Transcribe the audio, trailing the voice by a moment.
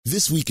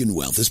This Week in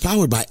Wealth is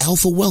powered by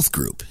Alpha Wealth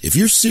Group. If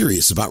you're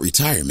serious about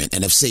retirement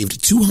and have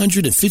saved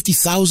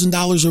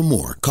 $250,000 or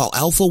more, call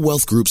Alpha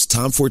Wealth Group's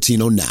Tom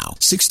Fortino now,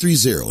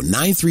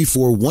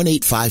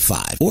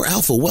 630-934-1855 or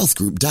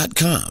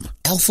alphawealthgroup.com.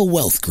 Alpha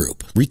Wealth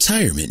Group.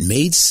 Retirement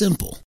made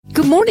simple.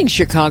 Good morning,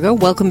 Chicago.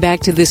 Welcome back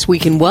to This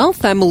Week in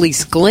Wealth. I'm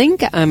Elise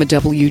Glink. I'm a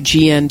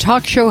WGN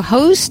talk show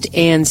host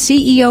and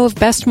CEO of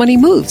Best Money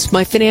Moves,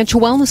 my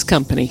financial wellness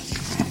company.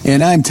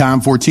 And I'm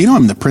Tom Fortino.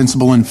 I'm the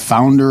principal and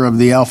founder of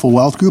the Alpha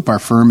Wealth Group. Our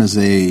firm is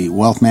a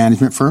wealth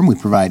management firm. We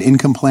provide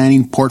income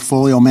planning,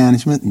 portfolio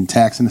management, and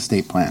tax and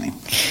estate planning.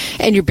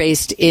 And you're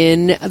based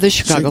in the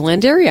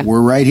Chicagoland area. We're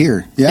right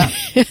here. Yeah.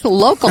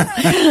 Local.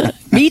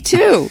 Me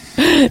too.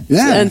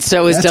 Yeah. And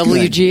so is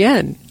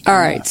WGN. Good. All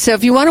right. So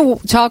if you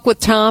want to talk with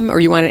Tom or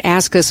you want to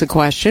ask us a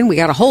question, we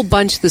got a whole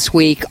bunch this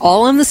week,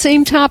 all on the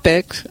same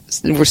topic.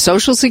 We're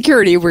Social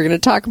Security. We're going to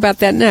talk about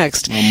that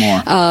next. One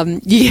more.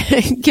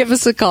 Give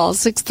us a call,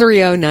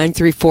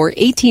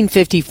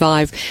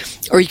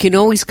 630-934-1855, or you can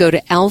always go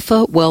to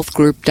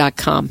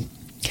alphawealthgroup.com.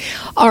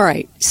 All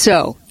right.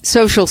 So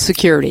Social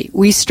Security.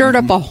 We stirred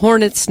up a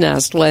hornet's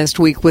nest last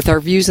week with our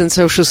views on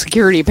Social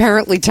Security,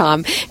 apparently,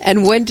 Tom,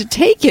 and when to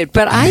take it.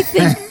 But I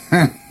think...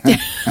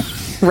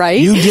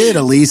 Right? You did,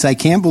 Elise. I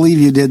can't believe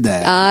you did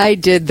that. I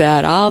did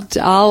that.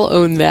 I'll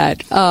own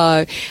that.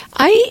 I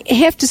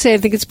have to say, I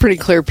think it's pretty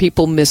clear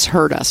people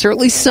misheard us, or at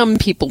least some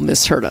people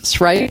misheard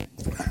us, right?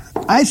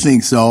 I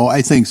think so.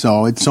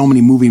 It's so many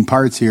moving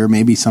parts here.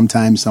 Maybe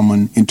sometimes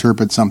someone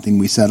interprets something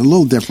we said a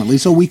little differently,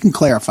 so we can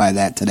clarify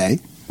that today.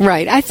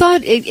 Right. I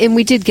thought, and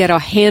we did get a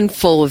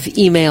handful of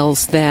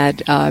emails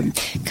that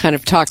kind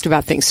of talked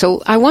about things.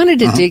 So I wanted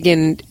to dig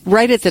in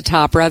right at the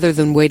top rather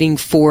than waiting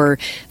for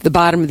the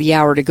bottom of the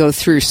hour to go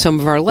through some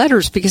of our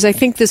letters, because I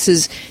think this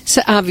is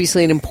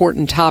obviously an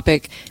important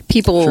topic.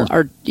 People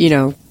are,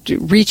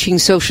 reaching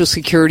Social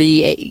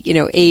Security,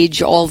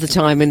 age all the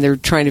time, and they're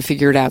trying to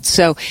figure it out.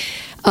 So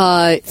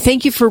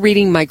thank you for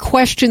reading my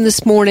question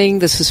this morning.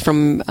 This is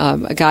from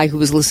a guy who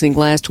was listening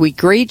last week.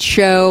 Great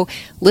show.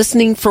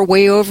 Listening for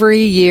way over a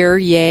year.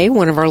 Yay,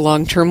 one of our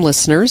long-term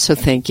listeners, so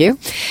thank you.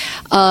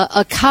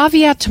 A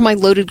caveat to my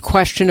loaded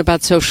question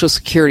about Social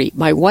Security.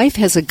 My wife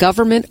has a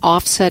government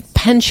offset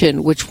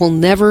pension, which will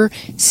never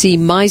see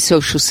my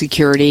Social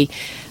Security.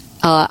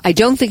 I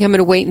don't think I'm going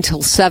to wait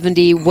until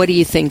 70. What do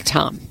you think,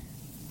 Tom?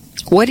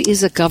 What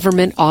is a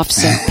government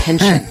offset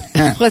pension?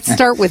 Let's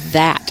start with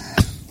that.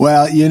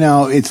 Well,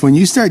 it's when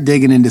you start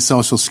digging into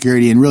Social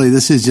Security, and really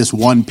this is just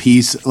one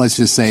piece, let's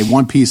just say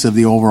one piece of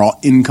the overall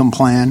income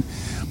plan.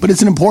 But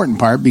it's an important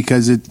part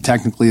because it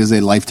technically is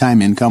a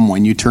lifetime income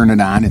when you turn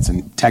it on. It's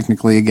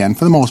technically, again,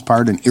 for the most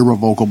part, an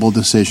irrevocable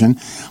decision.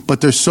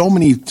 But there's so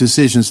many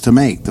decisions to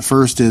make. The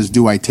first is,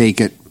 do I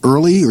take it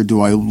early or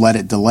do I let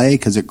it delay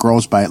because it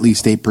grows by at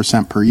least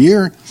 8% per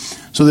year?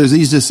 So there's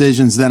these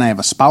decisions. Then I have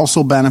a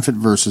spousal benefit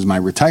versus my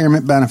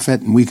retirement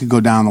benefit, and we could go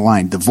down the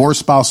line. Divorce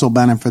spousal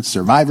benefits,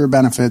 survivor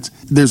benefits.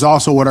 There's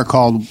also what are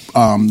called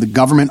the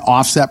government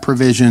offset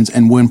provisions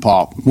and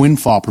windfall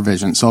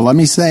provisions. So let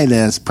me say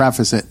this,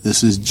 preface it.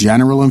 This is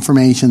general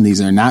information.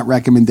 These are not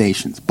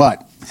recommendations.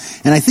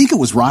 And I think it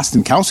was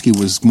Rostenkowski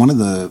was one of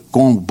the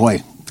going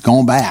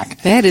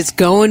back. That is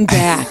going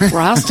back.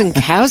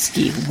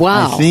 Rostenkowski.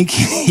 Wow. I think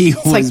he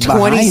was like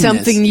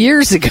 20-something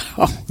years ago.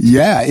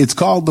 Yeah, it's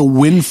called the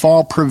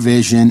windfall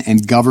provision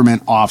and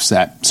government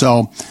offset.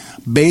 So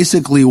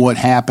basically what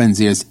happens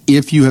is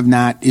if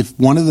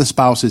one of the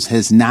spouses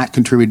has not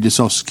contributed to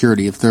Social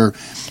Security, if they're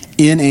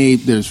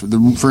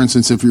for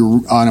instance, if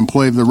you're an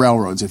employee of the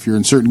railroads, if you're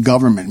in certain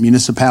government,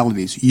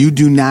 municipalities, you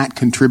do not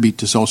contribute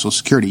to Social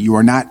Security. You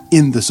are not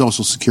in the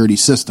Social Security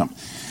system.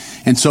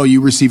 And so you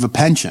receive a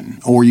pension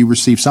or you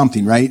receive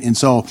something, right? And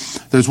so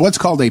there's what's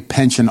called a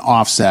pension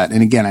offset.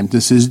 And again,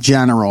 this is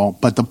general,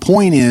 but the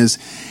point is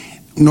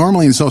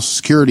normally in Social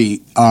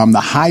Security,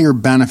 the higher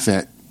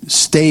benefit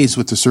stays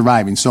with the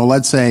surviving. So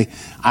let's say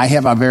I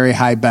have a very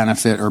high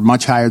benefit or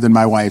much higher than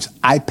my wife's.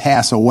 I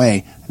pass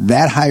away.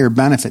 That higher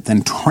benefit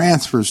then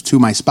transfers to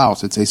my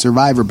spouse. It's a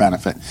survivor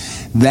benefit.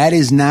 That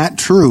is not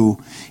true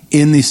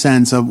in the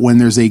sense of when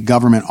there's a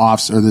government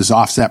offset or there's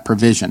offset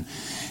provision.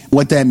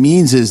 What that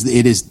means is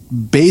it is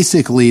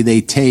basically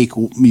they take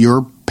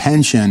your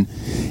pension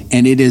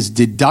and it is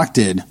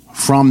deducted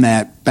from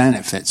that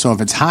benefit. So if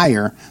it's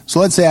higher,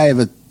 so let's say I have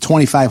a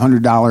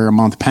 $2,500 a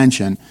month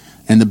pension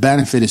and the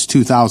benefit is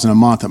 $2,000 a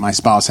month that my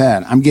spouse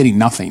had, I'm getting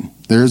nothing.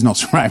 There is no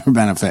survivor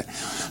benefit.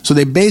 So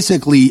they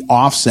basically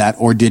offset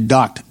or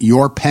deduct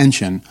your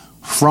pension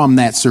from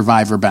that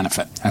survivor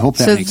benefit. I hope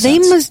that makes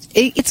sense.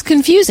 It's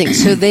confusing.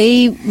 So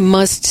they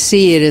must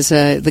see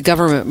it the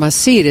government must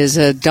see it as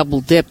a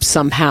double dip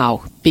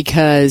somehow,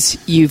 because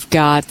you've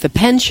got the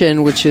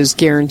pension, which is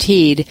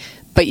guaranteed,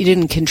 but you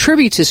didn't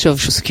contribute to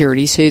Social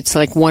Security, so it's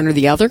like one or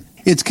the other?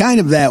 It's kind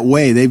of that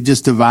way. They've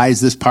just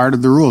devised this part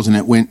of the rules, and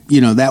it went,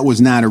 that was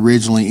not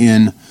originally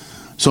in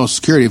Social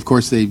Security. Of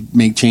course, they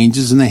make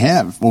changes, and they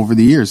have over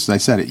the years. As I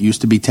said, it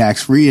used to be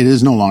tax-free. It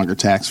is no longer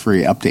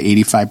tax-free. Up to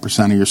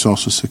 85% of your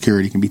Social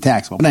Security can be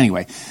taxable. But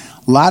anyway,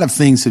 a lot of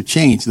things have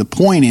changed. The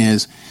point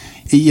is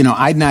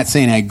I'm not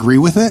saying I agree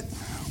with it,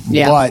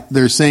 but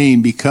they're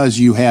saying because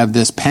you have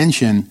this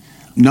pension,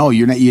 no,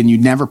 you're not, and you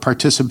never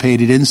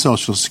participated in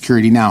Social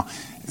Security. Now,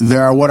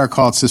 there are what are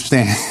called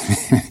substantial.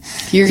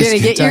 There's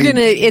a deeper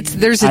hole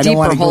here. I don't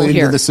want to go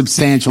into the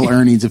substantial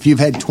earnings. If you've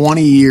had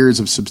 20 years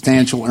of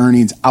substantial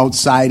earnings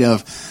outside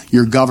of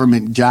your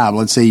government job,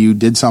 let's say you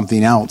did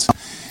something else,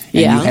 and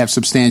you have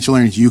substantial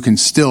earnings, you can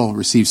still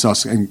receive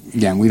Social.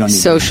 Again, we don't need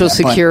Social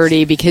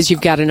Security because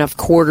you've got enough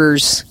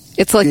quarters.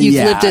 It's like you've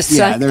lived a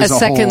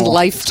second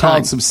lifetime. It's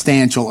called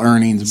substantial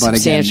earnings, but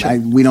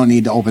again, we don't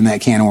need to open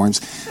that can of worms.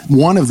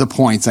 One of the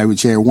points I would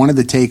share, one of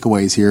the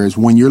takeaways here is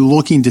when you're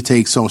looking to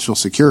take Social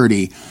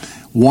Security,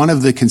 one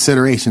of the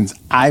considerations,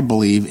 I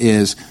believe,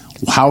 is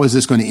how is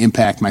this going to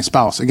impact my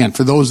spouse? Again,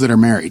 for those that are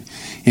married,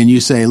 and you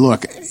say,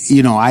 look,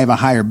 I have a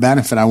higher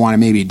benefit, I want to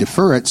maybe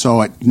defer it,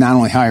 so it's not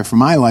only higher for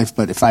my life,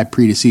 but if I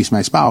predecease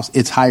my spouse,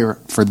 it's higher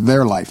for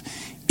their life.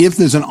 If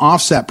there's an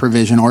offset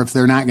provision, or if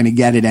they're not going to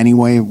get it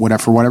anyway,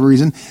 for whatever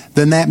reason,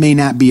 then that may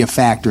not be a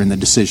factor in the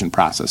decision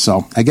process.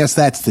 So I guess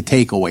that's the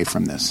takeaway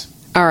from this.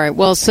 All right.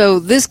 Well, so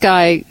this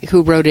guy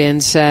who wrote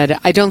in said,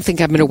 I don't think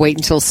I'm going to wait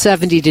until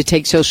 70 to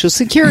take Social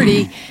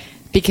Security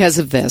because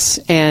of this.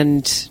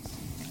 And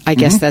I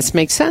guess that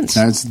makes sense.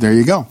 There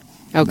you go.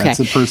 Okay.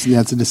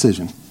 That's a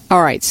decision.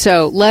 All right,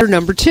 so letter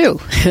number 2.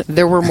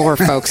 There were more,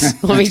 folks.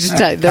 Let me just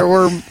tell you, there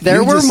were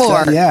more.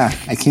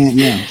 I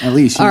can't. At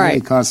least you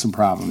really caused some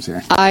problems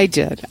here. I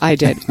did.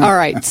 All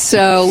right,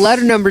 so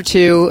letter number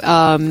 2.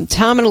 Tom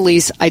and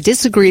Elise, I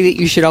disagree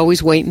that you should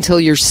always wait until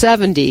you're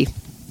 70.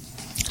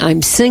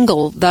 I'm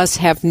single, thus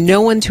have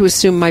no one to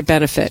assume my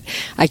benefit.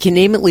 I can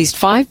name at least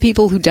 5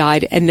 people who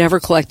died and never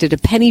collected a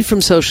penny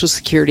from Social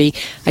Security.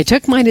 I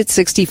took mine at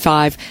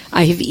 65.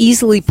 I have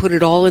easily put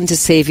it all into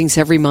savings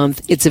every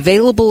month. It's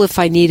available if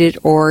I need it,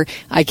 or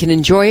I can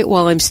enjoy it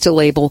while I'm still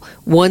able.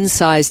 One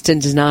size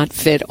does not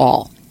fit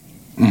all.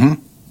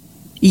 Mm-hmm.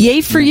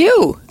 Yay for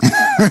you.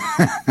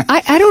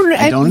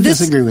 I don't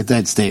disagree with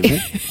that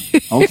statement.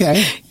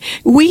 Okay.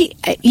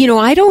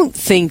 I don't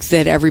think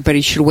that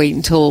everybody should wait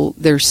until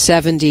they're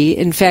 70.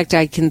 In fact,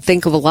 I can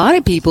think of a lot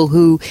of people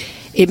who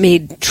it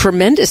made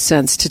tremendous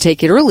sense to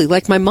take it early,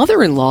 like my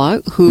mother-in-law,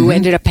 who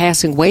ended up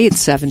passing away at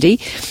 70.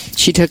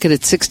 She took it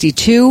at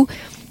 62,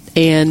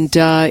 and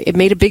it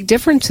made a big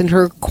difference in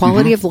her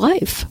quality of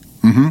life.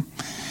 Mm-hmm.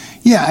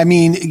 Yeah,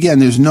 again,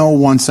 there's no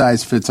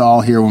one-size-fits-all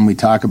here when we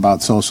talk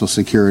about Social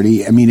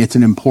Security. It's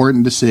an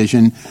important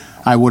decision.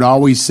 I would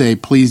always say,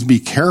 please be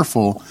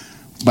careful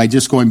by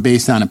just going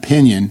based on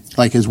opinion.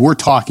 Like, as we're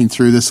talking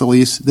through this,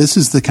 Elise, this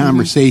is the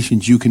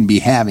conversations you can be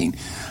having.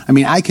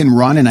 I can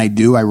run, and I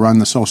run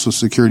the Social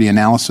Security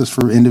analysis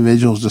for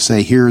individuals to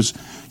say, here's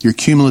your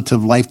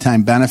cumulative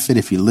lifetime benefit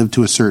if you live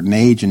to a certain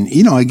age. And,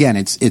 again,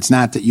 it's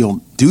not that you'll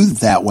do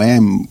it that way.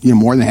 I'm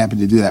more than happy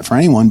to do that for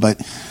anyone,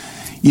 but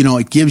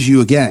it gives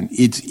you, again,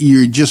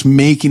 you're just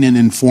making an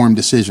informed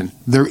decision.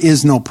 There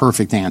is no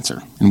perfect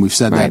answer, and we've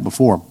said that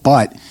before.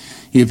 But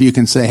if you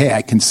can say, hey,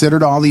 I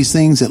considered all these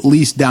things, at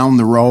least down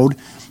the road,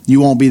 you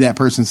won't be that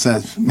person who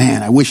says,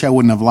 man, I wish I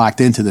wouldn't have locked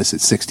into this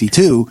at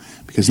 62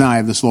 because now I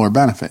have this lower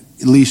benefit.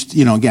 At least,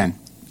 again,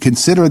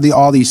 consider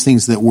all these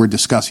things that we're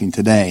discussing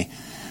today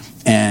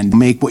and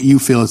make what you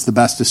feel is the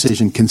best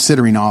decision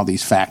considering all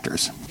these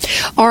factors.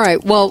 All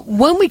right. Well,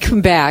 when we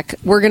come back,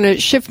 we're going to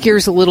shift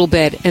gears a little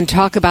bit and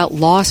talk about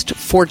lost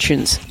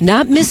fortunes.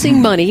 Not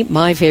missing money,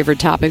 my favorite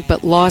topic,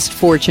 but lost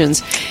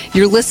fortunes.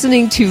 You're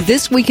listening to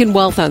This Week in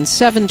Wealth on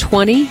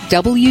 720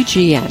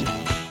 WGN.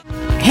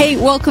 Hey,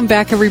 welcome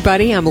back,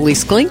 everybody. I'm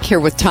Elise Glink here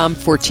with Tom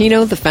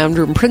Fortino, the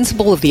founder and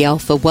principal of the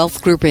Alpha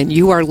Wealth Group, and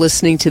you are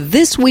listening to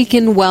This Week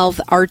in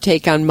Wealth, our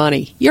take on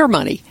money, your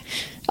money.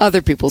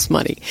 Other people's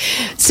money.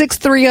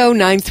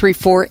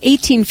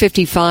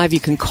 630-934-1855. You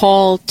can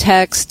call,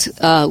 text,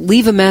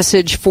 leave a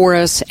message for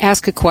us,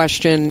 ask a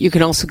question. You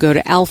can also go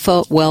to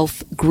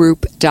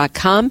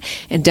alphawealthgroup.com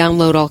and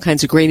download all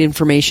kinds of great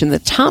information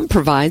that Tom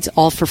provides,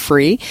 all for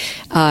free,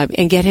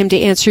 and get him to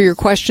answer your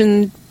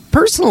question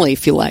personally,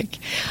 if you like.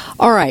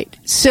 All right.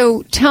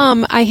 So,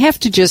 Tom, I have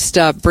to just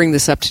bring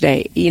this up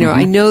today.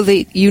 I know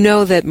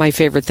that my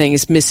favorite thing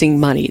is missing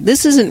money.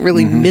 This isn't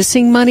really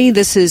missing money.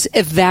 This is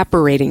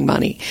evaporating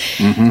money.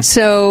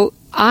 So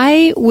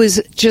I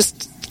was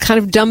just kind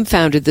of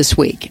dumbfounded this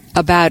week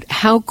about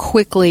how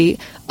quickly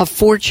a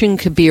fortune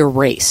could be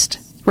erased.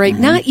 Right?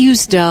 Not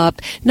used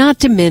up, not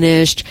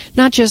diminished,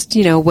 not just,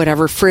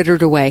 whatever,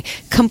 frittered away,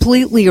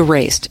 completely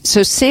erased.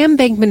 So Sam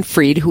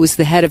Bankman-Fried, who was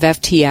the head of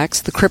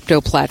FTX, the crypto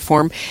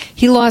platform,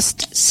 he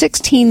lost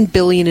 $16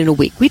 billion in a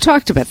week. We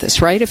talked about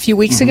this, right, a few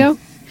weeks ago?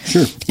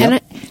 Sure.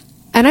 Yep.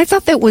 And I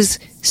thought that was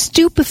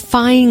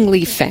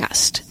stupefyingly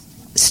fast.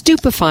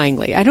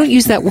 Stupefyingly. I don't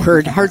use that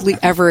word hardly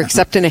ever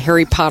except in a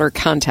Harry Potter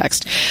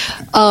context.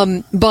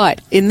 But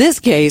in this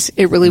case,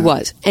 it really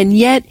was. And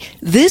yet,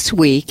 this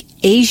week,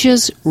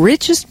 Asia's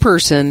richest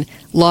person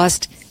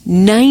lost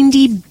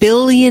 $90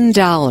 billion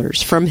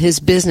from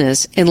his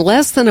business in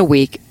less than a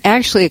week,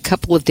 actually a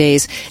couple of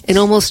days, and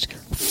almost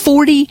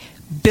 $40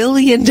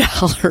 billion,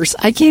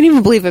 I can't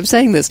even believe I'm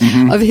saying this,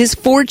 of his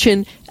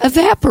fortune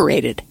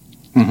evaporated.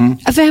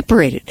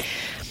 evaporated.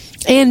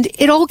 And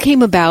it all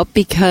came about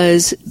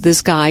because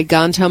this guy,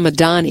 Gautam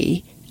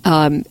Adani,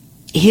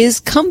 his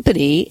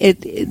company,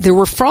 there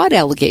were fraud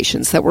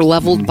allegations that were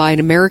leveled by an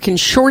American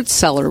short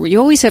seller. You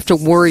always have to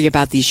worry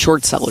about these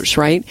short sellers,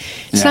 right?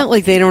 It's not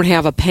like they don't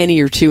have a penny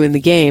or two in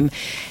the game.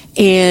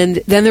 And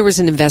then there was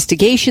an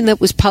investigation that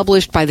was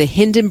published by the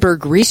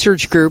Hindenburg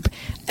Research Group.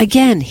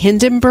 Again,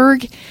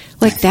 Hindenburg,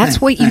 like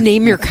that's what you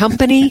name your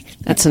company?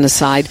 That's an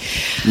aside.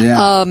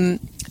 Yeah.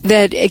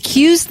 That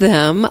accused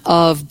them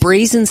of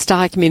brazen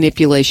stock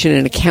manipulation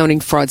and accounting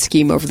fraud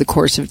scheme over the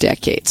course of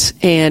decades.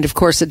 And, of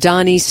course,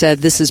 Adani said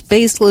this is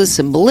baseless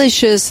and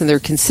malicious, and they're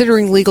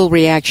considering legal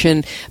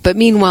reaction. But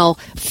meanwhile,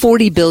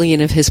 $40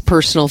 billion of his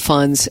personal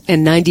funds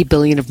and $90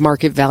 billion of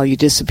market value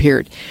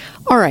disappeared.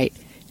 All right.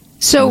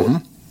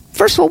 So,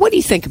 first of all, what do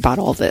you think about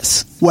all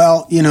this?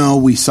 Well,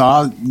 we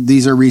saw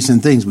these are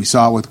recent things. We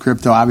saw it with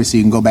crypto. Obviously,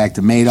 you can go back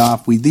to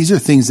Madoff. These are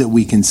things that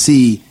we can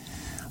see.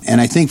 And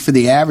I think for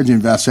the average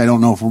investor, I don't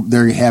know if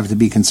they have to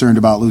be concerned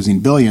about losing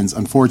billions.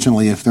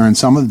 Unfortunately, if they're in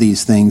some of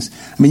these things,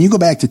 I mean, you go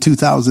back to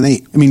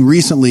 2008. I mean,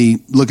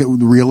 recently, look at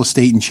the real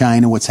estate in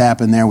China, what's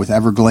happened there with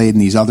Everglade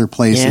and these other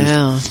places.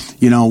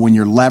 Yeah. When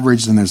you're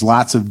leveraged and there's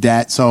lots of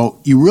debt. So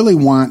you really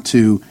want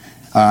to,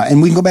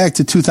 and we can go back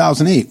to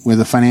 2008 with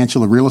the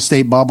financial real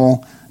estate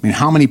bubble. I mean,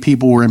 how many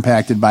people were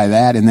impacted by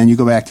that? And then you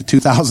go back to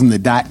 2000, the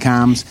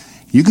dot-coms.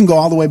 You can go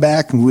all the way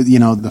back with,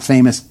 the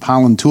famous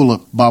pollen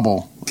tulip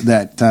bubble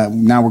that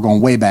now we're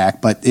going way back,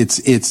 but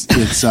it's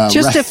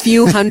just a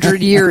few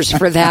hundred years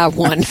for that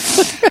one.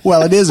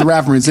 Well, it is a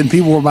reference, and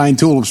people were buying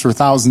tulips for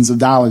thousands of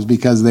dollars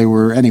because they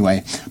were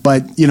anyway.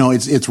 But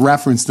it's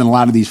referenced in a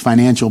lot of these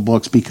financial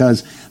books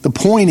because the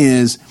point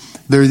is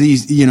there are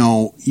these.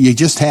 You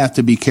just have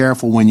to be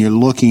careful when you're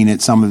looking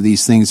at some of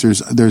these things.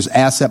 There's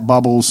asset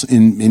bubbles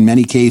in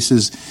many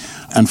cases.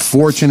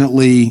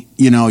 Unfortunately,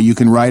 you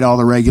can write all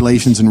the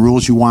regulations and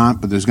rules you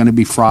want, but there's going to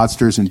be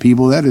fraudsters and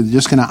people that are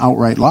just going to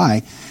outright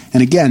lie.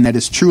 And again, that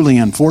is truly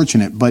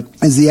unfortunate. But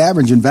as the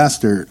average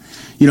investor,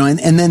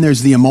 and then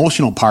there's the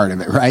emotional part of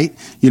it, right?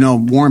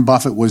 Warren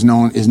Buffett is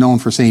known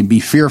for saying,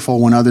 be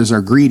fearful when others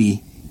are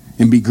greedy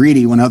and be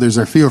greedy when others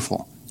are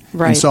fearful.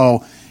 Right. And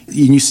so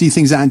you see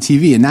things on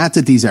TV, and not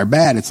that these are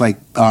bad. It's like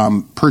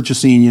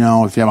purchasing,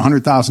 if you have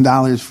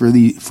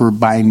 $100,000 for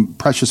buying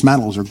precious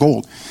metals or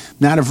gold.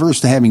 Not averse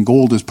to having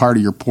gold as part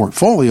of your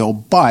portfolio,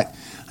 but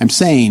I'm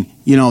saying,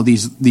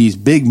 these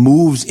big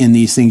moves in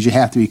these things, you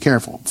have to be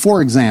careful.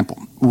 For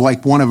example,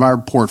 like one of our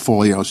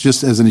portfoilios,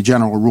 just as a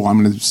general rule,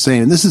 I'm going to say,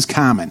 and this is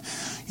common,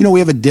 we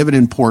have a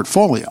dividend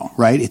portfolio,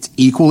 right? It's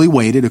equally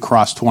weighted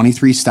across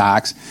 23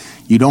 stocks.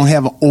 You don't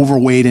have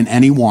overweight in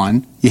any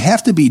one. You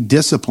have to be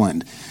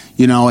disciplined.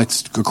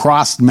 It's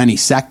across many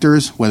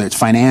sectors, whether it's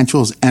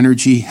financials,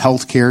 energy,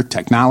 healthcare,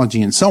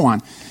 technology, and so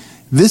on.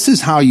 This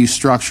is how you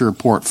structure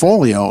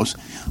portfolios.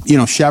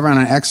 Chevron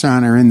and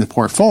Exxon are in the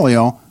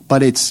portfolio,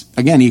 but it's,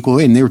 again, equal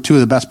weight, and they were two of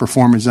the best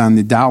performers on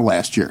the Dow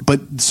last year.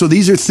 But so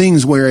these are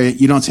things where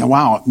you don't say,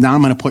 wow, now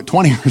I'm going to put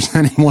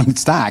 20% in one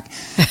stock.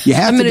 You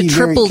have to be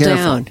very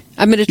careful.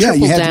 I'm going to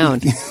triple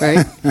down,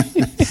 right?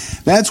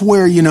 That's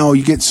where,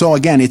 you get, so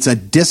again, it's a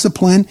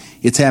discipline.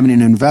 It's having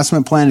an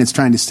investment plan. It's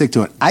trying to stick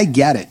to it. I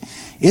get it.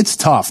 It's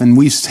tough. And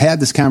we've had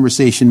this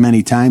conversation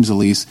many times,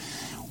 Elise.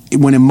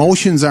 When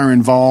emotions are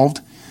involved,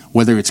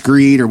 whether it's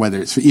greed or whether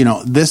it's,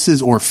 this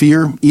is, or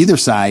fear, either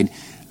side,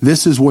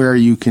 this is where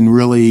it can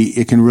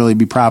really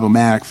be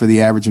problematic for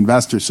the average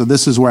investor. So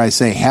this is where I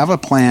say, have a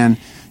plan,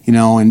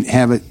 and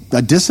have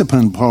a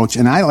disciplined approach.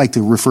 And I like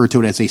to refer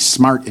to it as a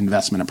smart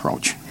investment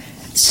approach.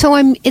 So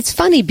it's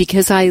funny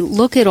because I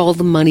look at all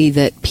the money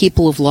that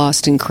people have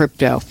lost in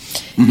crypto.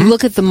 You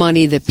look at the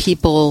money that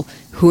people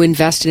who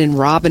invested in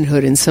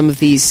Robinhood and some of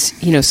these,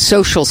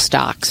 social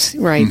stocks,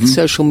 right?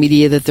 Social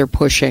media that they're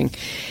pushing.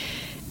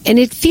 And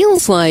it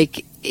feels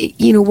like,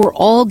 we're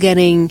all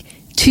getting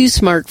too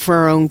smart for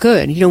our own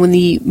good. When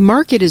the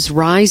market is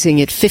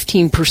rising at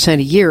 15%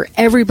 a year,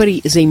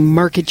 everybody is a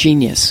market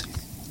genius.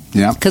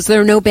 Yeah. Because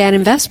there are no bad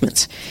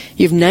investments.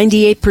 You have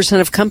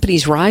 98% of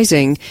companies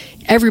rising,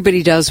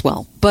 everybody does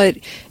well. But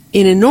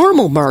in a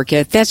normal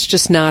market, that's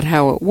just not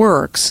how it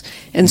works.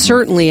 And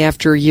certainly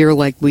after a year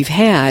like we've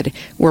had,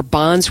 where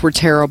bonds were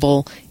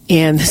terrible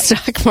and the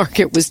stock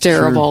market was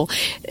terrible,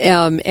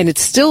 and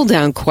it's still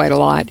down quite a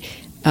lot,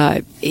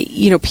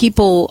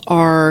 people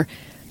are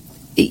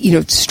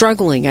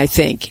struggling, I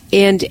think.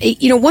 And,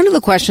 one of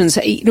the questions,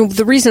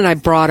 the reason I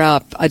brought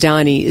up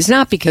Adani is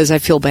not because I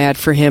feel bad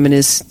for him and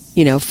his,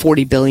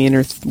 $40 billion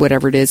or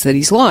whatever it is that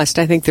he's lost.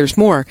 I think there's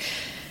more.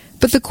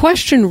 But the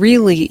question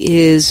really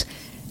is,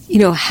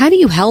 how do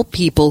you help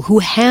people who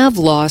have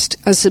lost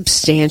a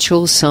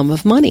substantial sum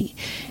of money?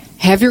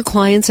 Have your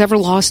clients ever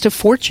lost a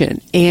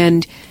fortune?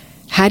 And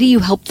how do you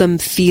help them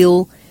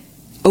feel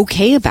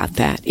okay about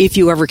that, if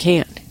you ever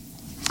can?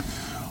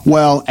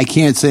 Well, I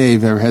can't say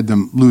I've ever had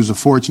them lose a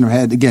fortune. I've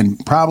had, again,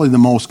 probably the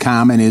most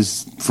common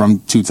is from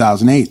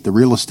 2008, the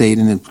real estate,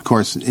 and of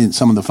course, in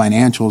some of the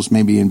financials,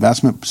 maybe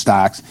investment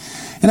stocks.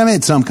 And I've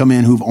had some come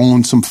in who've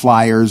owned some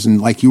flyers,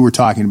 and like you were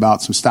talking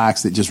about, some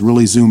stocks that just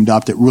really zoomed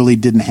up, that really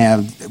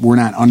were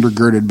not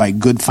undergirded by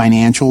good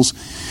financials.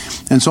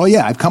 And so,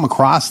 yeah, I've come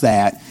across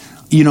that.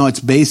 It's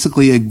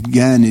basically,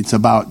 again, it's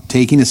about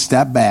taking a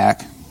step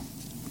back,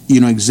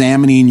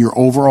 examining your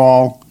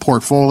overall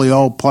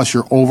portfolio plus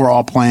your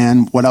overall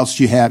plan. What else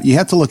do you have? You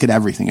have to look at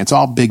everything. It's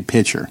all big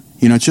picture.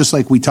 It's just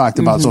like we talked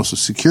about Social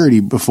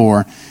Security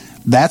before.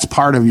 That's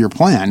part of your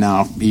plan.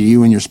 Now,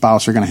 you and your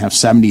spouse are going to have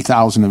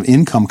 $70,000 of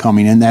income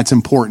coming in. That's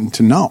important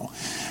to know.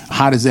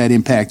 How does that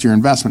impact your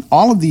investment?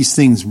 All of these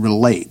things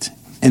relate.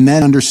 And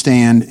then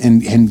understand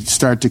and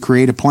start to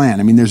create a plan.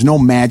 I mean, there's no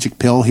magic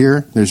pill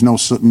here. There's no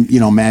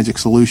magic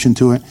solution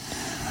to it.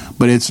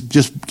 But it's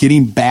just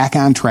getting back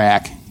on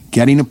track,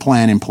 getting a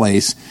plan in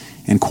place,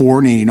 and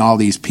coordinating all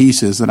these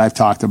pieces that I've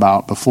talked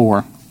about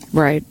before.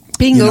 Right.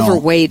 Being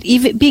overweight,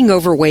 even being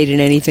overweight in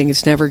anything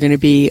is never going to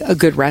be a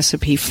good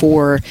recipe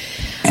for,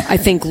 I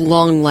think,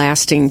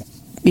 long-lasting,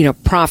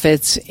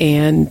 profits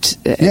and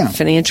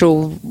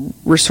financial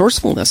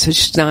resourcefulness. It's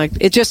just not.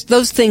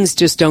 Those things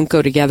just don't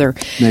go together.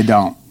 They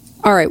don't.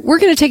 All right, we're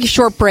going to take a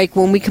short break.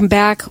 When we come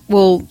back,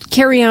 we'll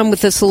carry on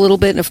with this a little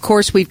bit. And, of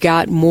course, we've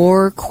got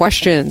more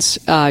questions,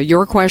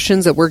 your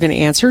questions that we're going to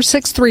answer.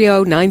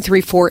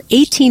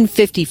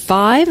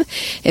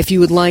 630-934-1855. If you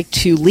would like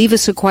to leave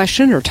us a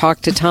question or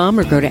talk to Tom,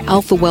 or go to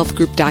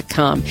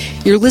alphawealthgroup.com.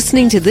 You're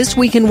listening to This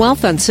Week in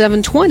Wealth on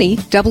 720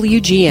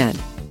 WGN.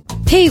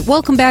 Hey,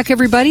 welcome back,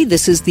 everybody.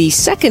 This is the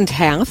second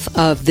half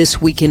of This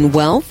Week in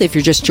Wealth. If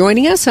you're just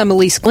joining us, I'm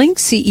Elise Glink,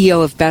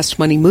 CEO of Best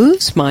Money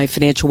Moves, my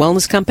financial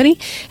wellness company,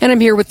 and I'm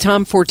here with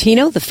Tom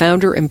Fortino, the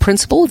founder and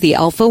principal of the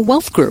Alpha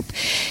Wealth Group.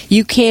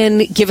 You can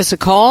give us a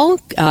call,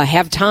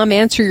 have Tom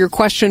answer your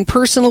question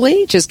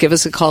personally. Just give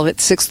us a call at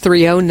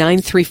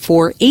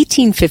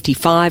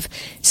 630-934-1855,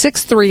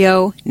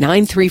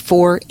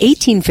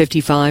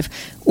 630-934-1855,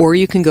 or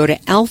you can go to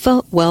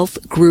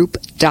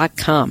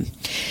alphawealthgroup.com.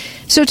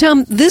 So,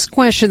 Tom, this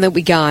question that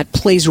we got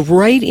plays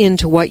right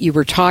into what you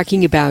were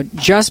talking about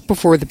just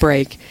before the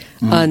break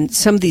on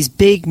some of these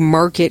big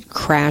market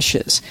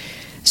crashes.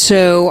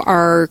 So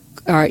our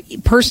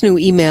person who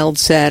emailed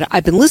said,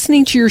 I've been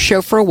listening to your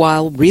show for a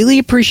while, really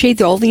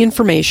appreciate all the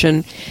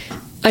information.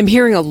 I'm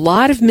hearing a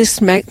lot of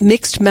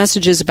mixed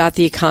messages about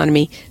the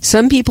economy.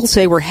 Some people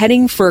say we're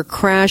heading for a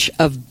crash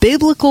of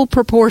biblical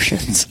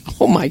proportions.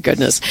 Oh, my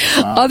goodness.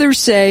 Wow. Others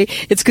say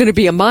it's going to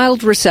be a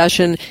mild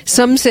recession.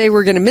 Some say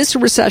we're going to miss a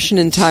recession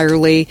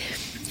entirely.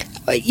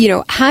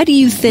 How do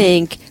you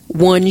think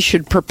one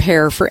should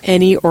prepare for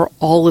any or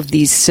all of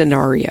these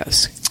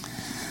scenarios?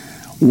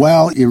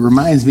 Well, it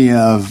reminds me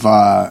of...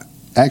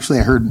 Actually,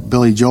 I heard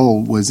Billy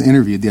Joel was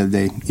interviewed the other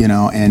day,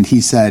 and he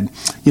said,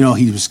 he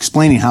was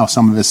explaining how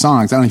some of his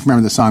songs, I don't even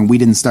remember the song, We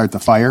Didn't Start the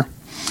Fire.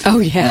 Oh,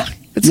 yeah.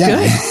 It's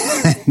good.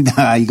 And,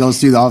 he goes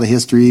through all the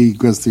history. He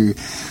goes through,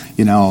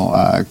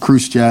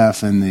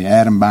 Khrushchev and the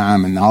atom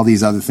bomb and all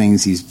these other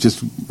things. He's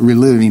just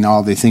reliving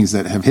all the things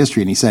that have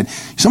history. And he said,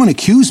 someone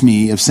accused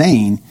me of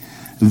saying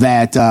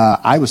that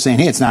I was saying,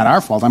 hey, it's not our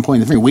fault. I'm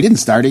pointing the finger. We didn't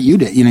start it. You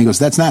did. He goes,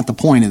 that's not the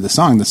point of the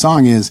song. The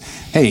song is,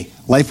 hey,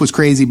 life was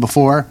crazy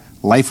before.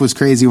 Life was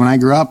crazy when I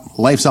grew up.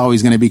 Life's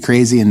always going to be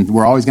crazy, and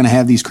we're always going to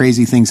have these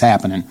crazy things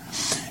happening.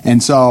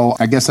 And so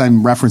I guess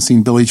I'm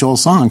referencing Billy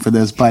Joel's song for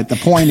this, but the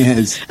point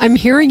is... I'm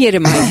hearing it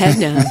in my head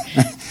now.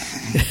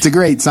 It's a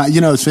great song.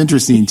 It's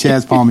interesting.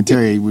 Chaz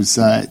Palminteri was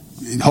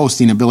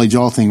hosting a Billy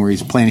Joel thing where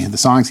he's playing the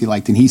songs he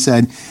liked, and he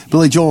said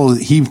Billy Joel,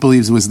 he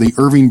believes, was the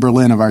Irving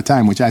Berlin of our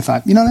time, which I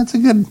thought, that's a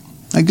good...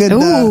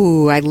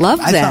 Ooh, I love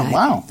that. I thought,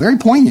 wow, very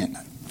poignant.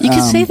 You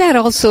could say that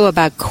also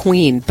about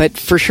Queen, but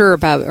for sure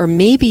or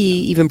maybe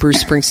even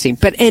Bruce Springsteen.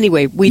 But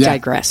anyway, we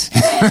digress.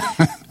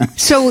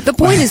 So the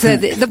point is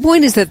that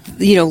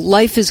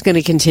life is going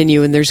to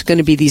continue, and there's going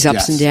to be these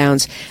ups and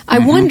downs. I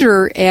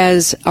wonder,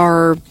 as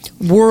our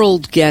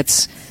world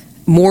gets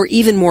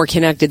even more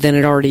connected than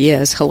it already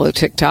is. Hello,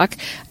 TikTok.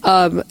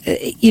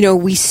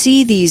 We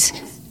see these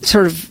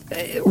sort of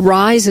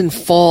rise and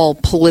fall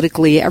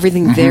politically.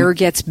 Everything there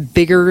gets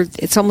bigger.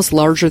 It's almost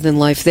larger than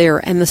life there.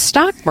 And the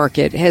stock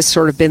market has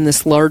sort of been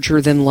this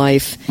larger than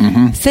life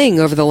thing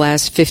over the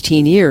last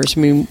 15 years. I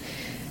mean,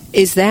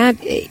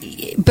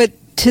 but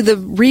to the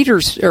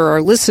readers or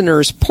our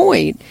listeners'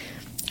 point,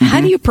 how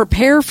do you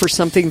prepare for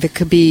something that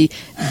could be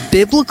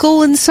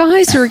biblical in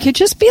size, or it could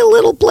just be a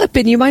little blip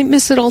and you might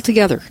miss it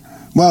altogether?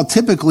 Well,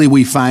 typically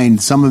we find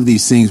some of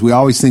these things, we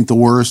always think the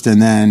worst, and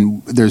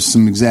then there's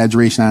some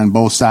exaggeration on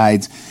both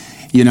sides.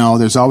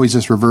 There's always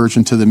this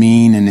reversion to the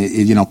mean, and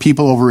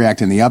people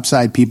overreact on the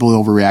upside, people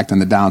overreact on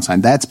the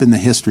downside. That's been the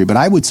history. But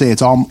I would say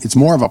it's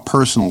more of a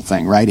personal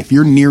thing, right? If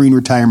you're nearing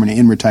retirement and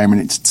in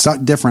retirement, it's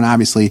different,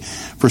 obviously,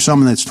 for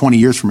someone that's 20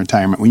 years from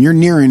retirement. When you're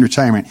nearing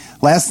retirement,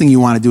 last thing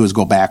you want to do is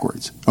go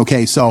backwards.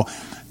 Okay, so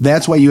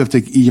that's why you have to,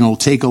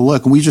 take a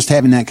look. And we were just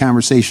having that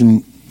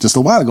conversation just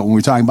a while ago when we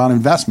were talking about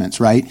investments,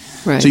 right?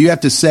 Right. So you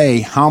have to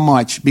say how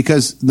much,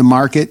 because the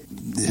market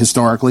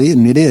historically,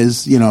 and it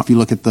is, if you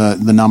look at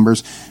the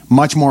numbers,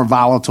 much more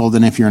volatile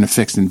than if you're in a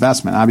fixed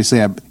investment.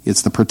 Obviously,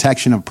 it's the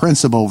protection of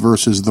principal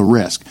versus the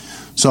risk.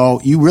 So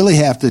you really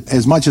have to,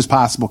 as much as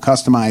possible,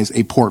 customize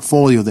a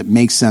portfolio that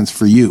makes sense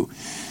for you.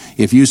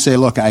 If you say,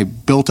 look, I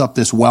built up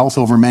this wealth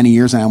over many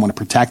years and I want to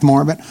protect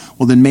more of it,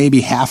 well, then maybe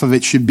half of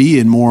it should be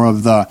in more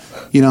of the,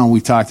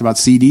 we've talked about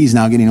CDs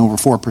now getting over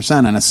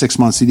 4% on a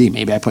 6-month CD.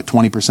 Maybe I put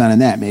 20% in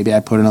that. Maybe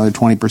I put another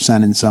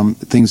 20% in some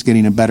things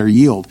getting a better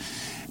yield.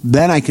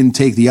 Then I can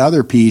take the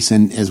other piece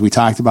and, as we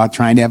talked about,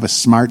 trying to have a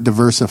smart,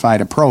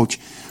 diversified approach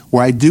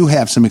where I do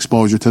have some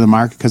exposure to the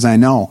market because I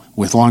know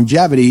with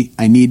longevity,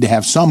 I need to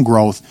have some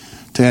growth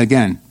to,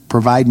 again,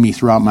 provide me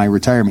throughout my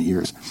retirement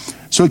years.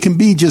 So it can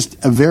be just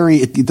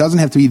it doesn't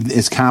have to be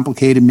as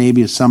complicated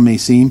maybe as some may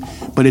seem,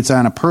 but it's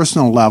on a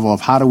personal level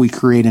of how do we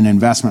create an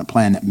investment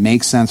plan that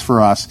makes sense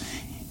for us,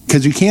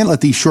 because you can't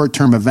let these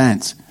short-term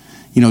events,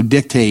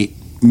 dictate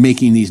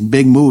making these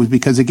big moves,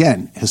 because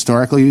again,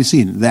 historically we've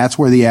seen that's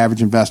where the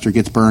average investor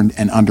gets burned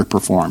and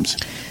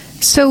underperforms.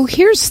 So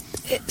here's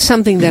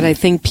something that I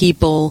think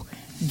people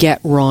get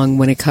wrong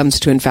when it comes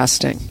to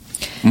investing.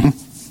 Mm-hmm.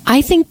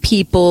 I think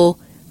people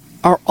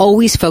are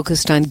always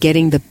focused on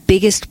getting the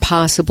biggest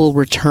possible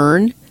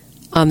return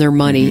on their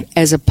money, mm-hmm.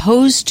 as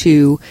opposed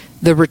to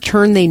the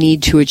return they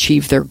need to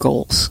achieve their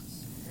goals,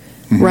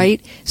 mm-hmm.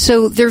 right?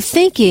 So they're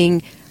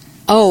thinking,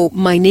 oh,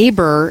 my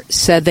neighbor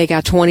said they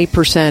got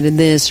 20% in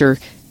this, or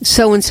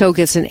so-and-so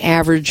gets an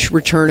average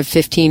return of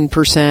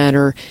 15%,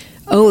 or,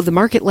 oh, the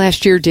market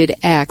last year did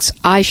X,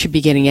 I should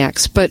be getting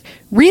X. But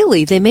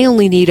really, they may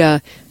only need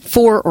a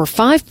 4 or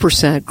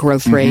 5%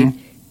 growth mm-hmm. rate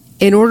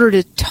in order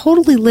to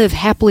totally live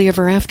happily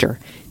ever after.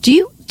 Do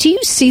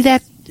you see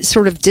that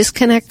sort of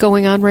disconnect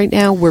going on right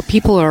now, where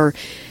people are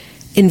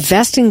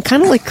investing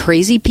kind of like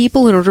crazy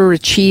people in order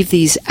to achieve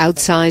these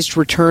outsized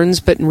returns,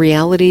 but in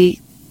reality,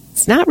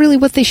 it's not really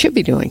what they should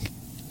be doing?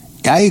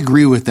 I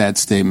agree with that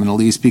statement,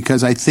 Elise,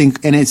 because I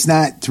think, and it's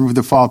not through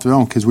the fault of their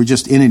own, because we're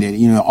just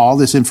inundated. All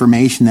this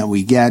information that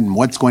we get and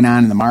what's going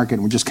on in the market,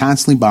 and we're just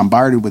constantly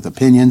bombarded with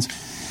opinions.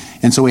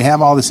 And so we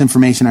have all this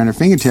information on our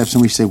fingertips,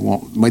 and we say,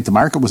 well, wait, the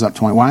market was up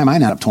 20. Why am I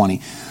not up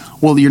 20?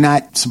 Well, you're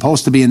not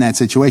supposed to be in that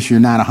situation.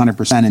 You're not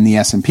 100% in the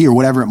S&P or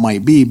whatever it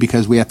might be,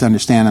 because we have to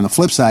understand on the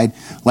flip side,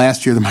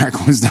 last year the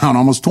market was down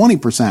almost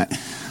 20%.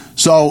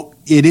 So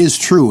it is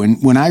true.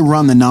 And when I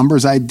run the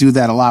numbers, I do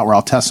that a lot, where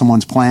I'll test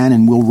someone's plan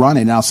and we'll run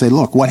it. And I'll say,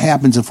 look, what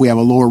happens if we have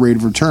a lower rate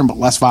of return but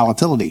less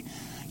volatility?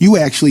 You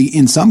actually,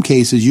 in some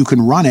cases, you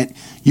can run it.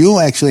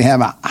 You'll actually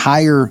have a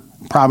higher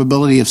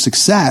probability of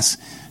success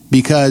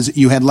because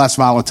you had less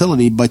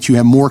volatility, but you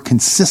have more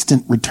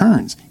consistent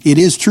returns. It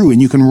is true, and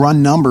you can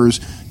run numbers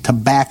to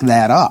back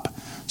that up.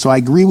 So I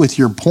agree with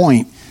your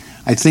point.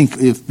 I think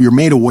if you're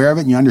made aware of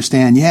it and you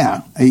understand,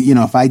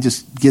 if I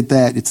just get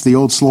that, it's the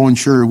old slow and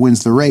sure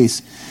wins the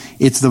race.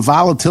 It's the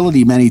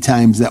volatility many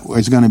times that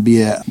is going to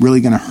be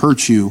really going to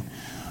hurt you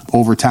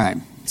over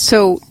time.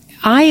 So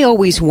I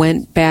always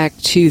went back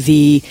to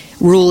the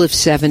rule of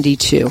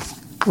 72.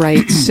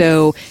 Right,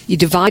 so you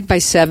divide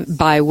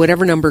by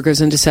whatever number goes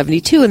into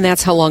 72, and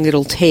that's how long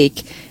it'll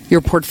take your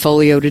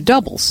portfolio to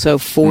double. So,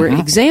 for mm-hmm.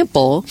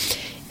 example,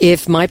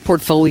 if my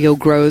portfolio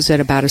grows at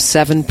about a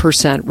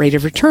 7% rate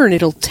of return,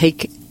 it'll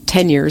take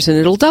 10 years and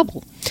it'll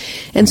double.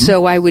 And mm-hmm.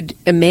 so I would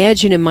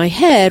imagine in my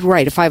head,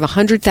 right, if I have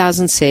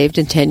 100,000 saved,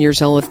 in 10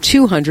 years I'll have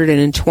 200, and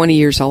in 20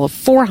 years I'll have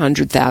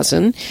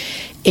 400,000.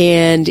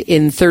 And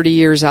in 30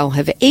 years, I'll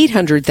have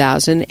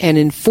 800,000, and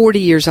in 40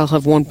 years, I'll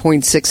have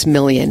 1.6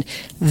 million.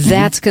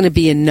 That's mm-hmm. going to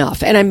be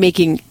enough. And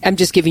I'm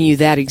just giving you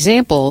that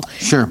example.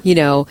 Sure.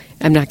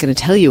 I'm not going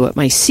to tell you what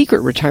my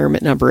secret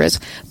retirement number is,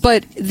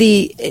 but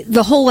the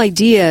whole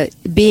idea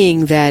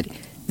being that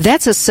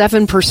that's a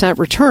 7%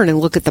 return, and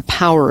look at the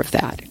power of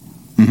that.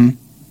 Mm-hmm.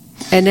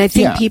 And I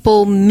think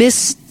people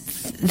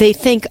they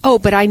think, oh,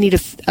 but I need a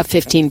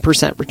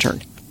 15%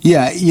 return.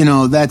 Yeah,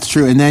 that's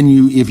true. And then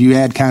if you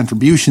add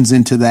contributions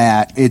into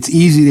that, it's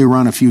easy to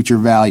run a future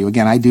value.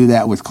 Again, I do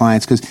that with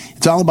clients because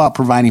it's all about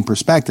providing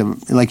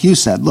perspective. Like you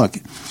said, look,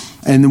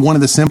 and one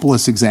of the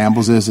simplest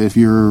examples is if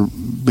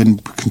you've been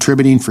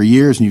contributing for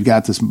years and you've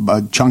got this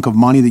chunk of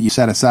money that you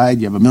set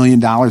aside, you have $1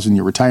 million in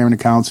your retirement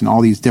accounts and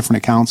all these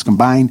different accounts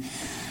combined.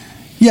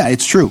 Yeah,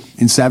 it's true.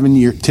 In 7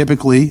 years,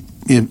 typically,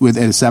 at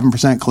a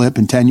 7% clip,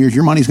 in 10 years,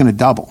 your money's going to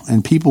double.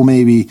 And people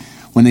maybe,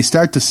 when they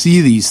start to see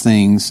these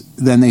things,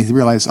 then they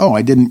realize, oh,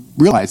 I didn't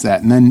realize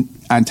that. And then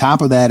on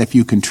top of that, if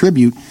you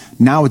contribute,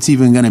 now it's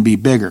even going to be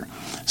bigger.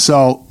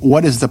 So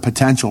what is the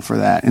potential for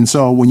that? And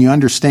so when you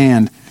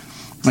understand,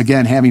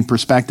 again, having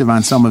perspective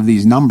on some of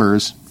these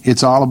numbers,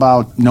 it's all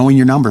about knowing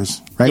your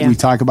numbers, right? Yeah. We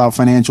talk about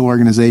financial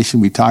organization.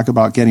 We talk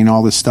about getting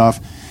all this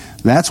stuff.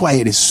 That's why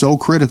it is so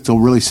critical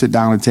to really sit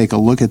down and take a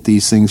look at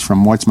these things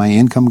from what's my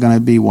income going to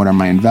be, what are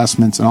my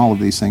investments, and all of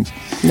these things.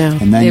 No,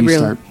 and then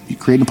start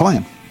creating a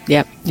plan.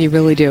 Yep, you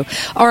really do.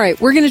 All right,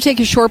 we're going to take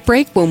a short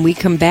break. When we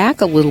come back,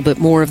 a little bit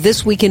more of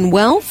This Week in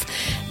Wealth.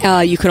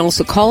 You can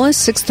also call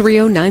us,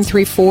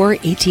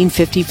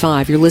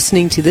 630-934-1855. You're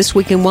listening to This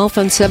Week in Wealth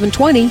on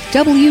 720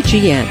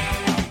 WGN.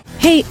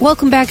 Hey,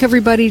 welcome back,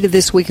 everybody, to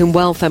This Week in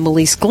Wealth. I'm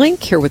Elise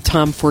Glink, here with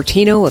Tom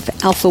Fortino of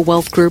Alpha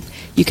Wealth Group.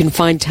 You can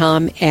find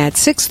Tom at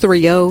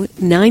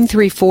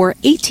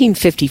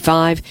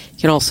 630-934-1855. You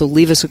can also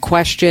leave us a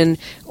question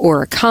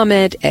or a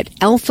comment at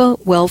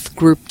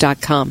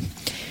alphawealthgroup.com.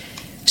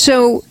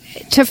 So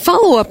to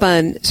follow up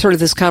on sort of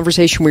this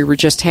conversation we were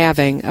just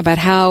having about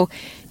how,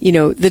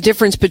 the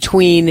difference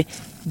between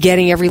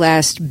getting every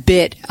last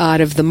bit out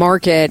of the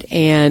market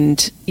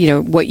and,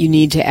 what you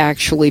need to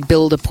actually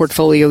build a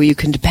portfolio you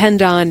can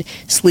depend on,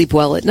 sleep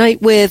well at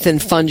night with,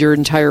 and fund your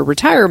entire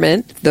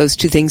retirement, those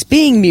two things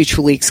being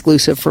mutually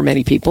exclusive for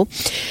many people.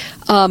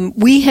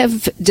 We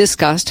have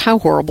discussed how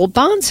horrible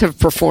bonds have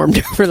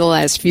performed over the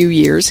last few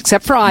years,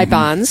 except for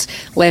I-bonds.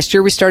 Last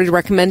year we started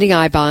recommending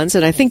I-bonds,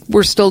 and I think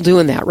we're still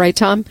doing that, right,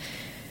 Tom?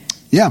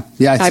 Yeah,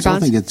 I still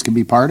think it's going to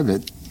be part of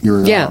it.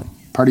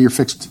 Part of your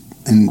fixed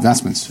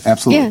investments,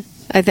 absolutely. Yeah.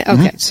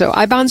 Okay, so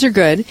I-bonds are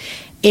good.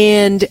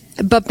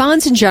 But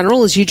bonds in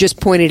general, as you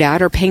just pointed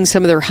out, are paying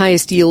some of their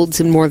highest yields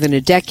in more than a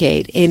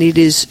decade. And it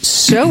is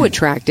so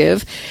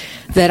attractive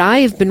that I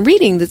have been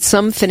reading that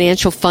some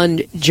financial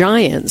fund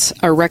giants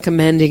are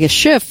recommending a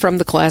shift from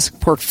the classic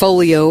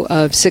portfolio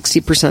of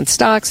 60%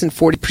 stocks and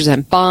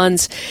 40%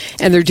 bonds.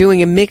 And they're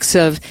doing a mix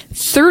of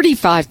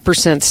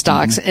 35%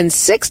 stocks and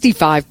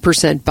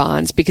 65%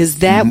 bonds, because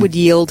that would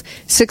yield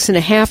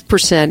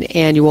 6.5%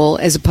 annual,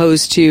 as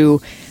opposed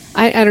to,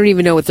 I don't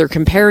even know what they're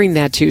comparing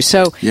that to.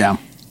 So,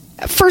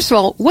 first of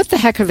all, what the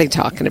heck are they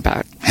talking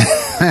about?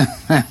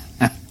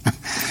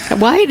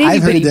 Why did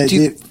anybody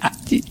do...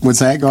 What's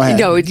that? Go ahead.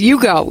 No, you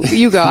go.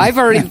 I've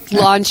already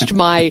launched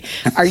my...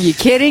 Are you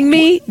kidding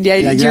me?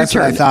 Yeah, that's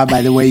what I thought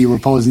by the way you were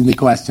posing the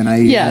question.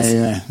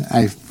 Okay.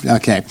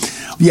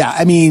 Yeah,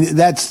 I mean,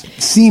 that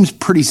seems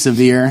pretty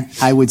severe.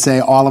 I would say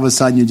all of a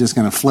sudden you're just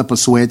going to flip a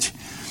switch.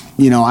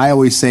 I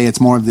always say it's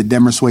more of the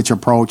dimmer switch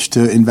approach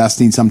to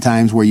investing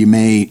sometimes, where you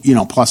may,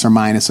 plus or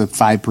minus a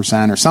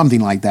 5% or something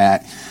like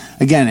that.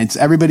 Again, it's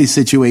everybody's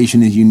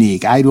situation is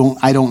unique. I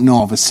don't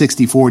know if a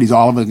 60-40 is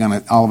all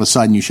of a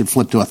sudden you should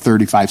flip to a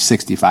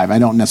 35-65. I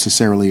don't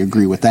necessarily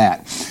agree with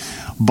that.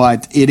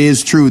 But it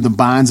is true, the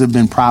bonds have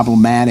been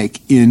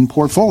problematic in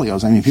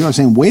portfolios. I mean, people are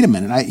saying, wait a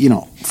minute,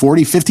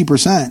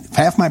 40-50%,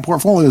 half my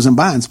portfolio is in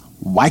bonds.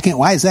 Why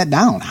is that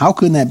down? How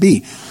can that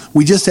be?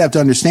 We just have to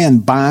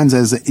understand bonds,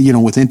 as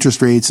with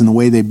interest rates and the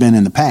way they've been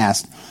in the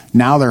past,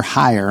 now they're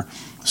higher.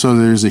 So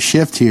there's a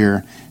shift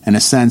here in a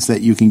sense that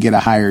you can get a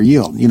higher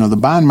yield. The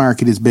bond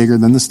market is bigger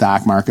than the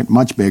stock market,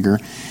 much bigger,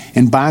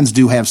 and bonds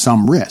do have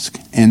some risk.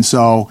 And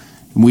so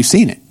we've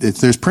seen it.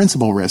 There's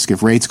principal risk.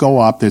 If rates go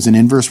up, there's an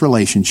inverse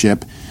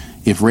relationship.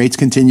 If rates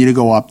continue to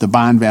go up, the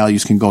bond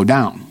values can go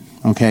down.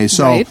 Okay,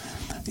 so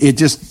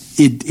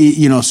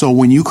so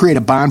when you create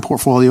a bond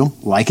portfolio,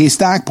 like a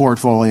stock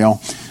portfolio,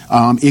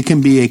 it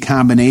can be a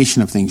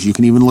combination of things. You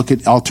can even look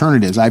at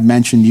alternatives. I've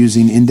mentioned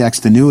using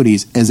indexed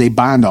annuities as a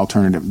bond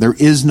alternative. There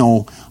is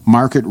no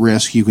market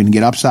risk. You can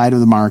get upside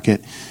of the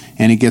market,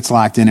 and it gets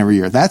locked in every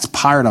year. That's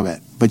part of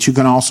it. But you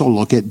can also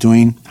look at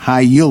doing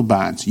high-yield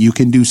bonds. You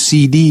can do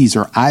CDs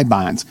or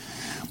I-bonds.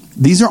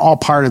 These are all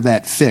part of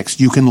that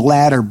fixed. You can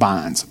ladder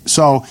bonds.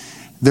 So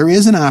there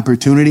is an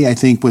opportunity, I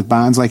think, with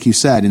bonds, like you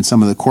said, in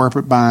some of the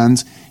corporate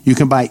bonds. You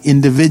can buy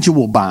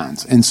individual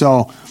bonds. And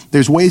so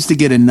there's ways to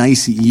get a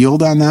nice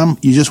yield on them.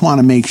 You just want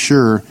to make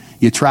sure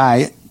you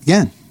try,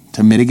 again,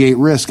 to mitigate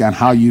risk on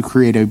how you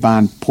create a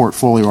bond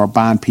portfolio or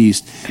bond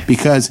piece,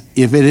 because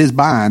if it is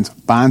bonds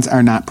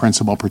are not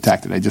principal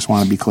protected. I just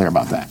want to be clear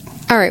about that.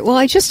 All right. Well,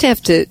 I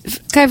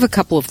have a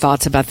couple of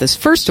thoughts about this.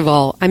 First of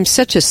all, I'm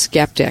such a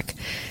skeptic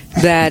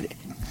that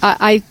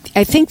I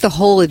think the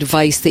whole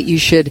advice that you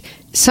should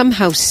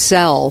somehow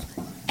sell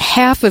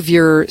half of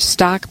your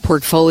stock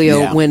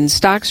portfolio when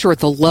stocks are at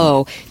the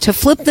low to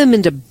flip them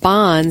into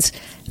bonds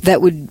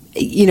that would,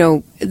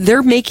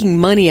 they're making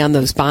money on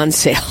those bond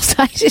sales.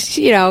 I just,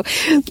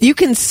 you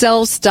can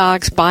sell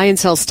stocks, buy and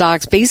sell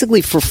stocks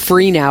basically for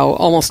free now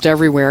almost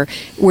everywhere.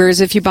 Whereas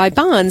if you buy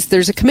bonds,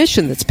 there's a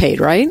commission that's paid,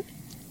 right?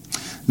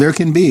 There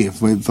can be.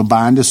 If a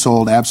bond is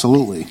sold,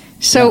 absolutely.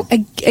 So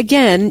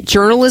again,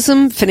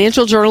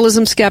 financial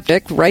journalism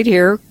skeptic right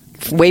here,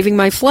 waving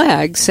my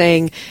flag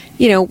saying,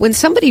 when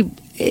somebody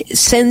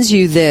sends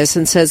you this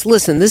and says,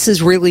 listen, this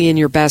is really in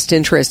your best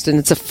interest, and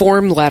it's a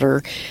form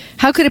letter,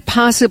 how could it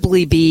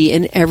possibly be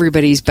in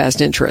everybody's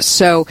best interest?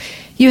 So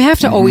you have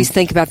to always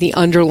think about the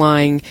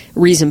underlying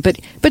reason. But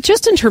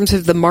just in terms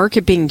of the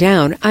market being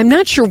down, I'm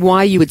not sure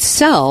why you would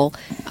sell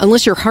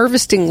unless you're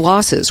harvesting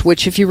losses,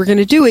 which if you were going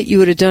to do it, you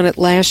would have done it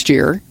last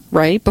year,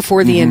 right,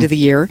 before the end of the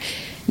year.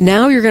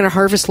 Now you're going to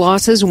harvest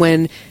losses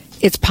when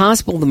it's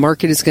possible the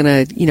market is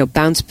going to,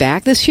 bounce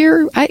back this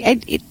year.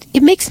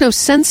 It makes no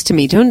sense to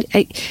me.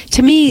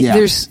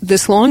 There's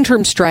this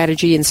long-term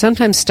strategy, and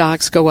sometimes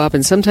stocks go up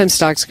and sometimes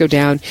stocks go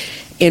down.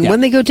 And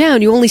when they go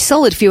down, you only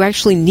sell it if you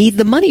actually need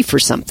the money for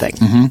something.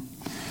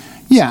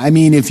 Yeah, I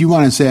mean, if you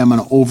want to say I'm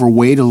going to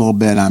overweight a little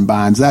bit on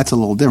bonds, that's a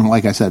little different.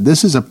 Like I said,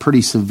 this is a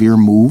pretty severe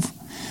move.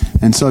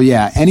 And so,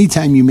 yeah,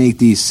 anytime you make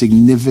these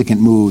significant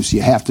moves,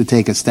 you have to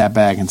take a step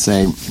back and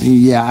say,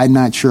 yeah, I'm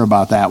not sure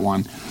about that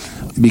one.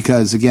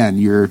 Because, again,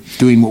 you're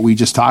doing what we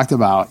just talked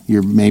about.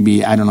 You're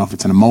maybe, I don't know if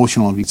it's an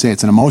emotional, if you say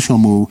it's an emotional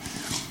move,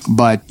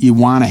 but you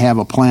want to have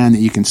a plan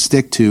that you can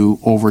stick to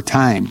over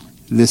time.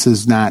 This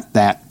is not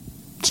that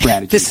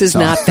strategy. This is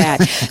not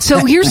that.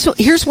 So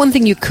here's one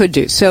thing you could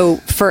do. So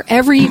for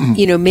every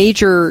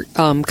major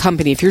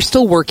company, if you're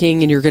still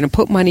working and you're going to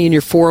put money in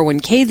your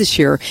 401k this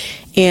year,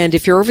 and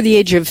if you're over the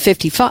age of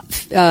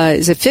 55,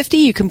 is it 50?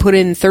 You can put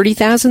in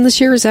 $30,000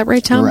 this year. Is that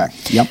right, Tom?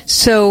 Correct. Yep.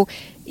 So,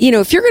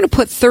 if you're going to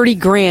put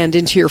 $30,000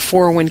 into your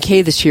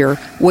 401k this year,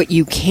 what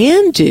you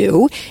can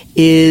do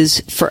is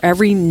for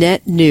every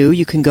net new,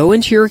 you can go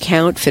into your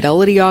account.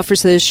 Fidelity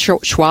offers this,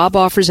 Schwab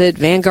offers it,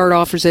 Vanguard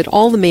offers it,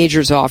 all the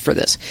majors offer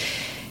this.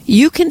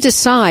 You can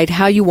decide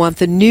how you want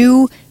the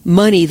new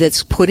money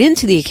that's put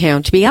into the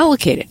account to be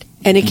allocated.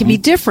 And it can be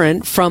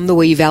different from the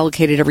way you've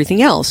allocated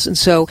everything else. And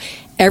so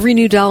every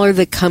new dollar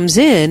that comes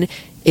in,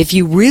 if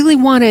you really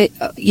want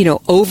to,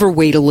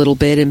 overweight a little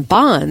bit in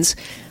bonds,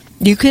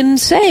 you can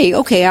say,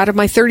 okay, out of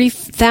my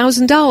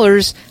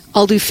 $30,000,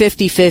 I'll do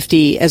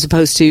 50-50 as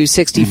opposed to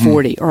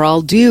 60-40, or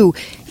I'll do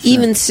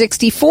even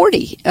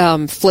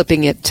 60-40,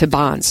 flipping it to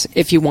bonds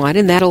if you want,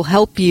 and that'll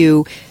help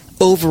you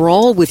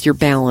overall with your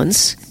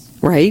balance,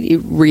 right?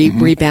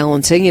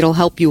 Rebalancing, it'll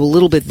help you a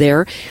little bit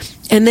there.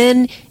 And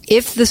then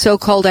if the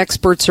so-called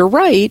experts are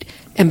right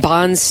and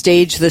bonds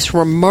stage this have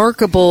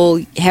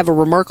a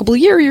remarkable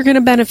year, you're going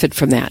to benefit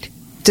from that.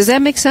 Does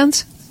that make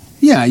sense?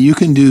 Yeah, you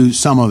can do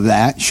some of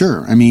that,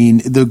 sure. I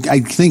mean,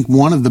 I think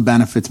one of the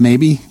benefits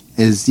maybe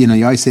is, you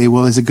always say,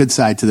 well, there's a good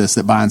side to this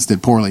that bonds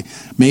did poorly.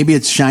 Maybe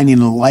it's shining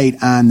a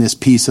light on this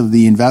piece of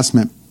the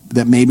investment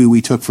that maybe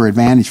we took for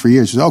advantage for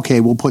years. It's,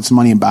 okay, we'll put some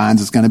money in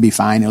bonds. It's going to be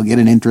fine. It'll get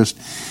an interest.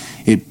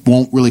 It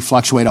won't really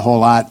fluctuate a whole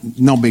lot.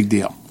 No big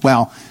deal.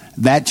 Well,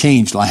 that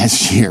changed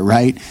last year,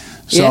 right?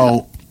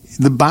 So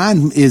the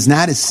bond is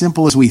not as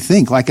simple as we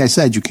think. Like I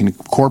said, you can have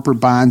corporate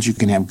bonds, you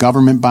can have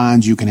government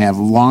bonds, you can have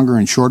longer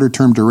and shorter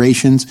term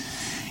durations.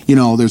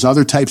 There's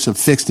other types of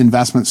fixed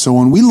investments. So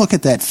when we look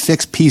at that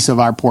fixed piece of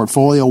our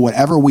portfolio,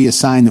 whatever we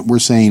assign that we're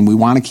saying we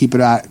want to keep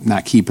it out,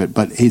 not keep it,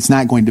 but it's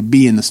not going to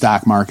be in the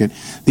stock market.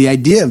 The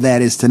idea of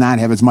that is to not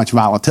have as much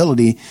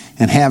volatility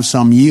and have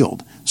some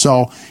yield.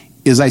 So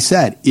as I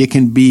said, it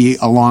can be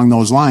along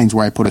those lines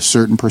where I put a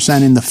certain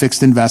percent in the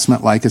fixed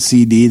investment, like a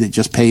CD that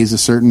just pays a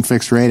certain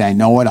fixed rate. I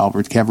know it. I'll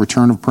have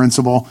return of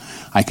principal.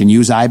 I can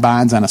use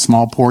I-bonds on a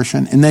small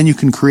portion. And then you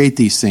can create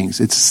these things.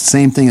 It's the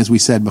same thing as we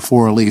said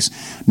before, Elise,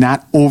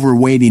 not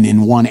overweighting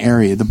in one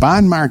area. The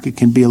bond market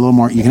can be a little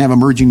more, you can have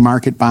emerging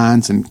market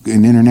bonds and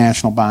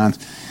international bonds.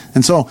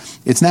 And so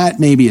it's not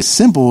maybe as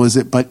simple as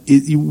it, but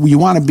you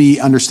want to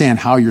understand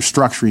how you're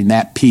structuring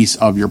that piece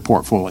of your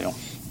portfolio.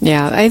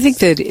 Yeah, I think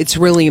that it's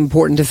really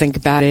important to think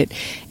about it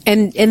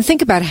and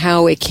think about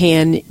how it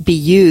can be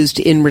used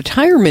in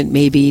retirement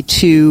maybe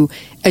to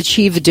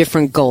achieve a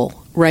different goal,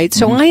 right?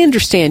 So I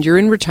understand you're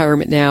in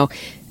retirement now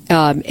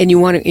and you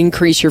want to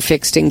increase your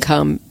fixed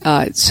income.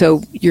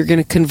 So you're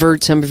going to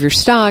convert some of your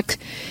stock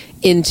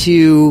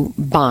into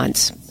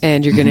bonds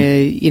and you're going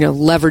to,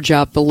 leverage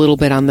up a little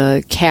bit on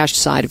the cash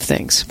side of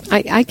things.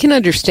 I can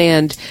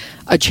understand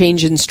a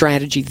change in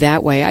strategy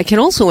that way. I can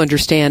also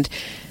understand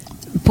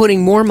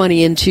putting more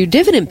money into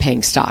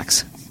dividend-paying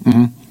stocks,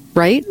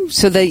 right?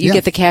 So that you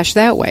get the cash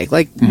that way.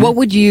 Like, what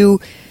would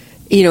you,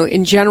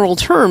 in general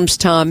terms,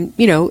 Tom,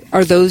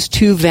 are those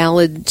two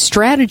valid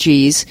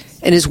strategies?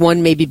 And is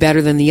one maybe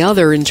better than the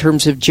other in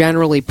terms of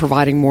generally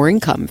providing more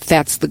income, if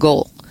that's the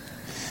goal?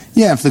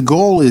 Yeah, if the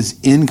goal is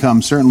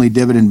income, certainly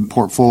dividend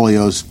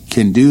portfolios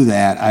can do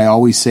that. I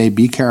always say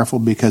be careful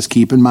because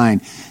keep in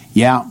mind,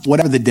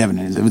 whatever the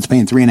dividend is, if it's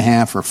paying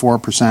 3.5% or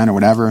 4% or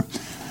whatever,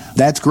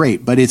 that's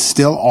great, but it's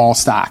still all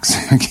stocks.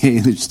 Okay,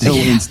 they're still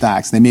in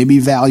stocks. They may be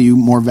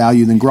more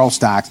value than growth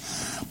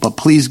stocks, but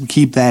please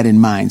keep that in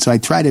mind. So I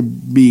try to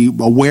be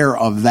aware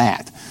of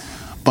that.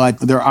 But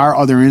there are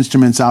other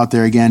instruments out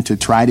there, again, to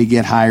try to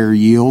get higher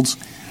yields.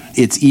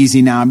 It's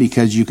easy now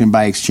because you can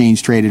buy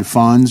exchange-traded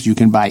funds. You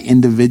can buy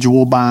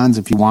individual bonds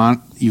if you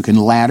want. You can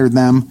ladder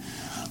them.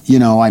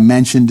 I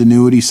mentioned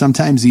annuities.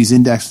 Sometimes these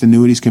indexed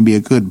annuities can be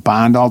a good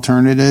bond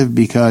alternative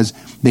because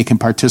they can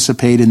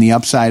participate in the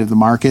upside of the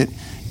market.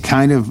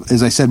 Kind of,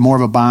 as I said, more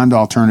of a bond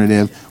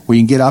alternative where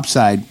you can get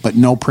upside but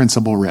no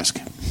principal risk.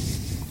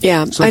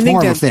 Yeah, so it's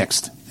more of a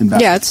fixed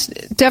investment. Yeah, it's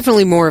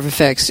definitely more of a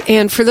fixed.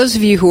 And for those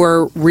of you who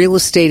are real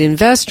estate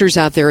investors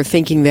out there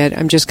thinking that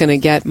I'm just going to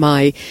get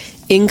my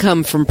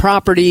income from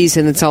properties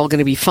and it's all going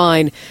to be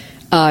fine,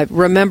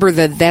 remember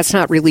that that's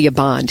not really a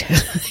bond.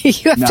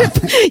 you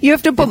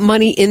have to put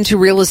money into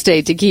real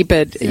estate to keep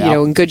it,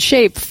 in good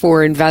shape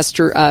for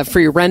for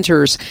your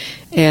renters.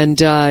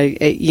 And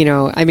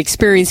I'm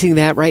experiencing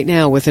that right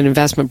now with an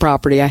investment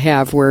property I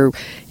have, where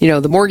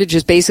the mortgage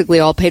is basically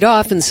all paid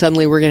off, and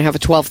suddenly we're going to have a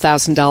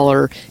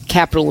 $12,000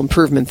 capital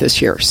improvement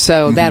this year.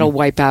 So that'll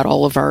wipe out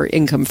all of our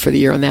income for the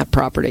year on that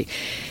property.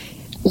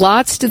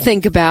 Lots to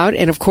think about.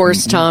 And of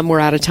course, Tom, we're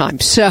out of time.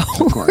 So,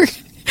 Of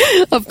course.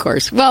 Of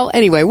course. Well,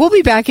 anyway, we'll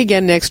be back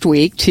again next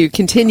week to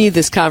continue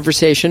this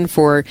conversation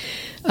for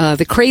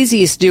the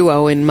craziest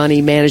duo in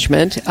money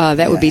management.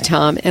 That would be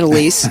Tom and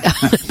Elise. In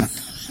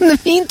the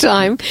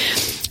meantime,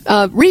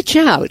 reach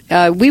out.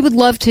 We would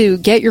love to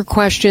get your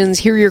questions,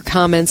 hear your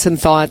comments and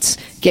thoughts,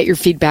 get your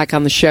feedback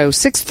on the show.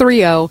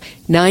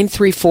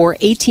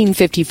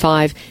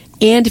 630-934-1855.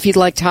 And if you'd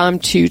like Tom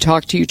to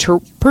talk to you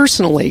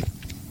personally,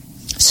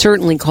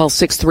 certainly call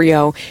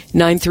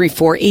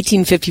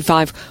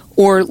 630-934-1855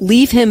 or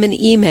leave him an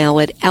email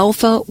at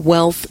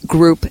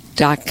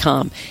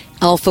alphawealthgroup.com.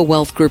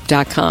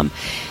 alphawealthgroup.com.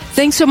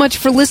 Thanks so much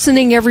for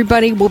listening,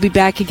 everybody. We'll be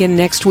back again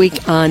next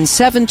week on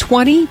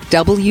 720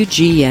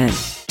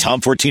 WGN. Tom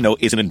Fortino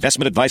is an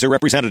investment advisor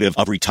representative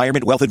of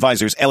Retirement Wealth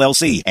Advisors,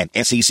 LLC, and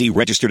SEC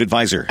registered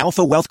advisor.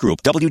 Alpha Wealth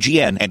Group,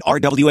 WGN, and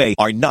RWA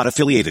are not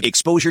affiliated.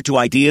 Exposure to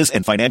ideas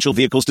and financial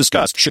vehicles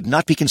discussed should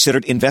not be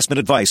considered investment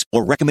advice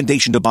or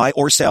recommendation to buy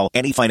or sell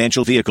any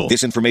financial vehicle.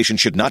 This information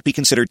should not be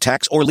considered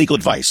tax or legal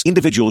advice.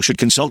 Individuals should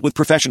consult with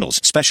professionals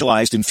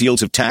specialized in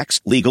fields of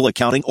tax, legal,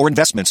 accounting, or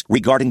investments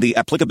regarding the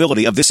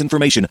applicability of this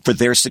information for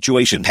their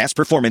situation. Past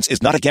performance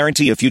is not a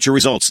guarantee of future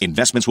results.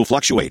 Investments will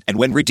fluctuate and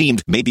when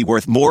redeemed may be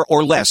worth more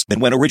or less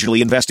than when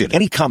originally invested.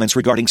 Any comments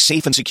regarding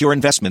safe and secure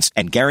investments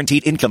and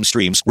guaranteed income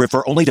streams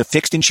refer only to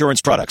fixed insurance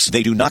products.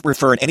 They do not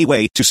refer in any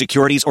way to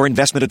securities or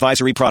investment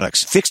advisory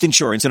products. Fixed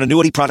insurance and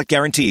annuity product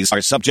guarantees are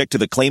subject to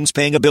the claims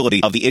paying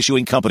ability of the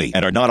issuing company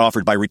and are not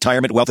offered by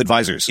Retirement Wealth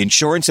Advisors.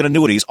 Insurance and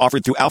annuities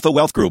offered through Alpha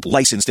Wealth Group,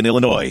 licensed in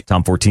Illinois.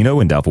 Tom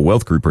Fortino and Alpha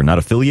Wealth Group are not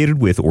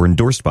affiliated with or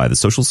endorsed by the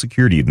Social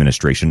Security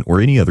Administration or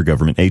any other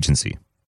government agency.